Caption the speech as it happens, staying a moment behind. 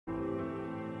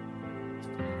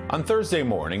On Thursday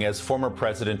morning, as former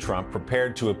President Trump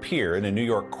prepared to appear in a New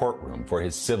York courtroom for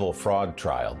his civil fraud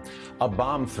trial, a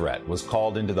bomb threat was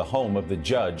called into the home of the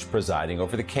judge presiding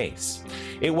over the case.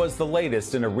 It was the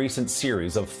latest in a recent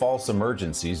series of false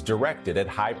emergencies directed at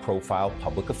high-profile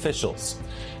public officials.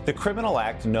 The criminal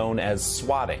act known as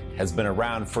swatting has been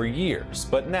around for years,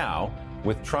 but now,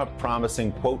 with Trump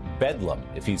promising, quote, bedlam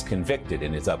if he's convicted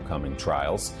in his upcoming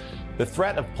trials, the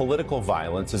threat of political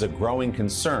violence is a growing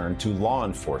concern to law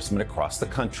enforcement across the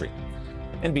country.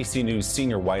 NBC News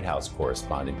senior White House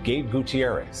correspondent Gabe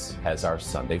Gutierrez has our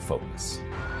Sunday focus.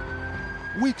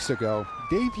 Weeks ago,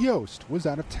 Dave Yost was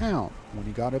out of town when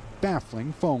he got a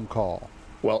baffling phone call.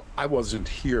 Well, I wasn't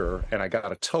here, and I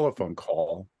got a telephone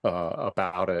call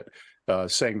about it,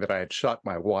 saying that I had shot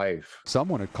my wife.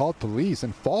 Someone had called police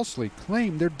and falsely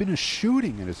claimed there'd been a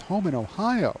shooting at his home in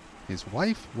Ohio. His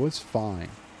wife was fine.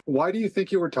 Why do you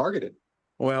think you were targeted?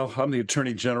 Well, I'm the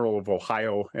Attorney General of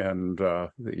Ohio, and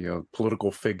political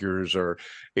figures are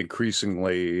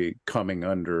increasingly coming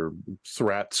under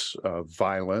threats of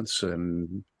violence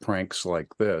and pranks like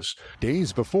this.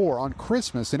 Days before, on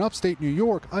Christmas in upstate New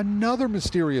York, another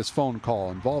mysterious phone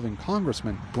call involving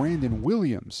Congressman Brandon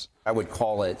Williams. I would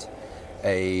call it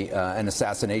an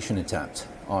assassination attempt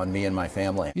on me and my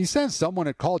family. He says someone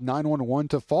had called 911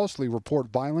 to falsely report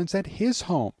violence at his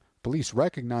home. Police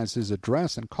recognized his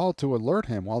address and called to alert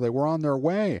him while they were on their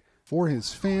way. For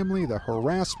his family, the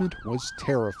harassment was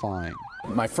terrifying.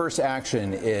 My first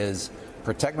action is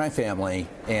protect my family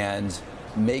and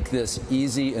make this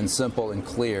easy and simple and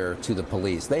clear to the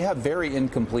police. They have very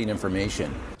incomplete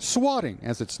information. Swatting,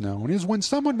 as it's known, is when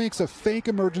someone makes a fake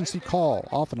emergency call,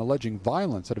 often alleging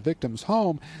violence at a victim's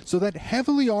home, so that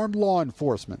heavily armed law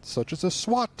enforcement, such as a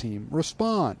SWAT team,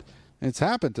 respond. It's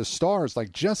happened to stars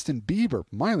like Justin Bieber,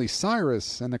 Miley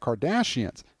Cyrus, and the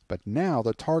Kardashians. But now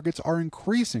the targets are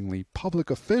increasingly public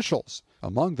officials.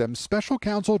 Among them, special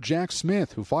counsel Jack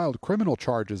Smith, who filed criminal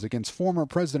charges against former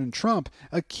President Trump,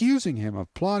 accusing him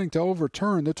of plotting to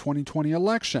overturn the 2020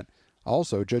 election.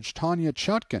 Also, Judge Tanya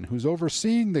Chutkan, who's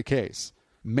overseeing the case.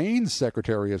 Maine's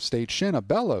Secretary of State Shanna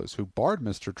Bellows, who barred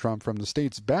Mr. Trump from the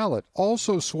state's ballot,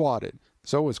 also swatted.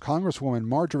 So is Congresswoman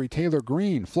Marjorie Taylor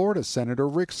Greene, Florida Senator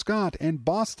Rick Scott, and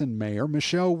Boston Mayor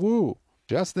Michelle Wu.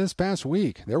 Just this past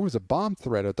week, there was a bomb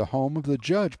threat at the home of the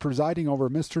judge presiding over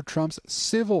Mr. Trump's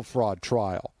civil fraud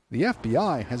trial. The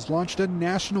FBI has launched a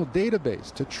national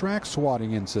database to track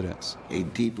swatting incidents. A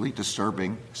deeply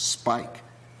disturbing spike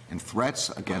in threats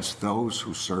against those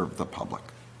who serve the public.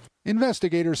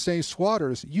 Investigators say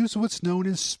swatters use what's known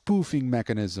as spoofing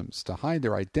mechanisms to hide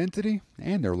their identity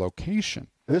and their location.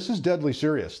 This is deadly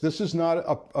serious. This is not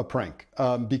a prank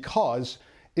because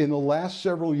in the last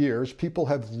several years, people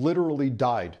have literally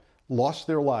died, lost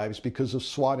their lives because of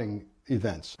swatting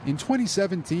events. In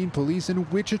 2017, police in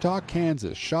Wichita,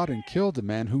 Kansas shot and killed a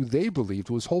man who they believed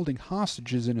was holding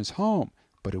hostages in his home,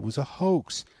 but it was a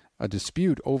hoax. A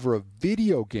dispute over a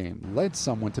video game led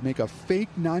someone to make a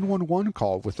fake 911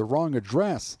 call with the wrong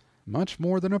address. Much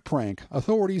more than a prank,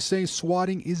 authorities say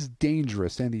swatting is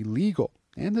dangerous and illegal,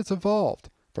 and it's evolved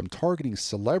from targeting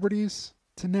celebrities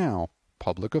to now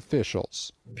public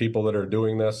officials. People that are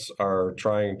doing this are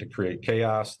trying to create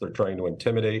chaos. They're trying to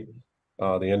intimidate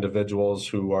the individuals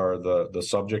who are the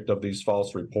subject of these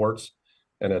false reports,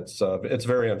 and it's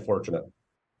very unfortunate.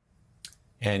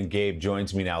 And Gabe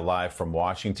joins me now live from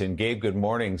Washington. Gabe, good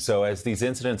morning. So as these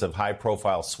incidents of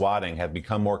high-profile swatting have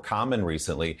become more common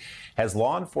recently, has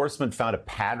law enforcement found a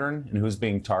pattern in who's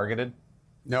being targeted?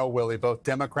 No, Willie, both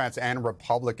Democrats and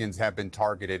Republicans have been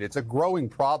targeted. It's a growing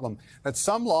problem that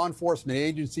some law enforcement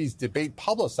agencies debate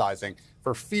publicizing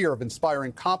for fear of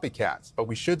inspiring copycats. But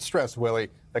we should stress, Willie,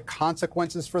 the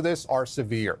consequences for this are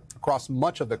severe. Across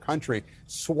much of the country,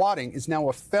 swatting is now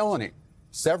a felony.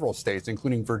 Several states,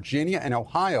 including Virginia and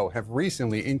Ohio, have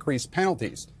recently increased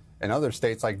penalties. And other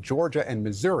states like Georgia and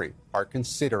Missouri are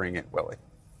considering it, Willie.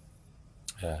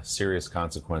 Serious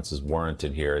consequences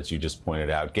warranted here, as you just pointed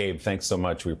out. Gabe, thanks so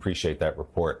much. We appreciate that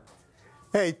report.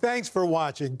 Hey, thanks for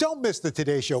watching. Don't miss the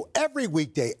Today Show every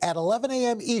weekday at 11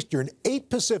 a.m. Eastern, 8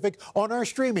 Pacific on our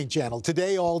streaming channel,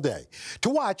 Today All Day.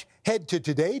 To watch, head to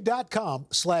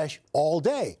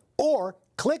today.com/allday or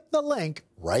click the link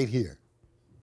right here.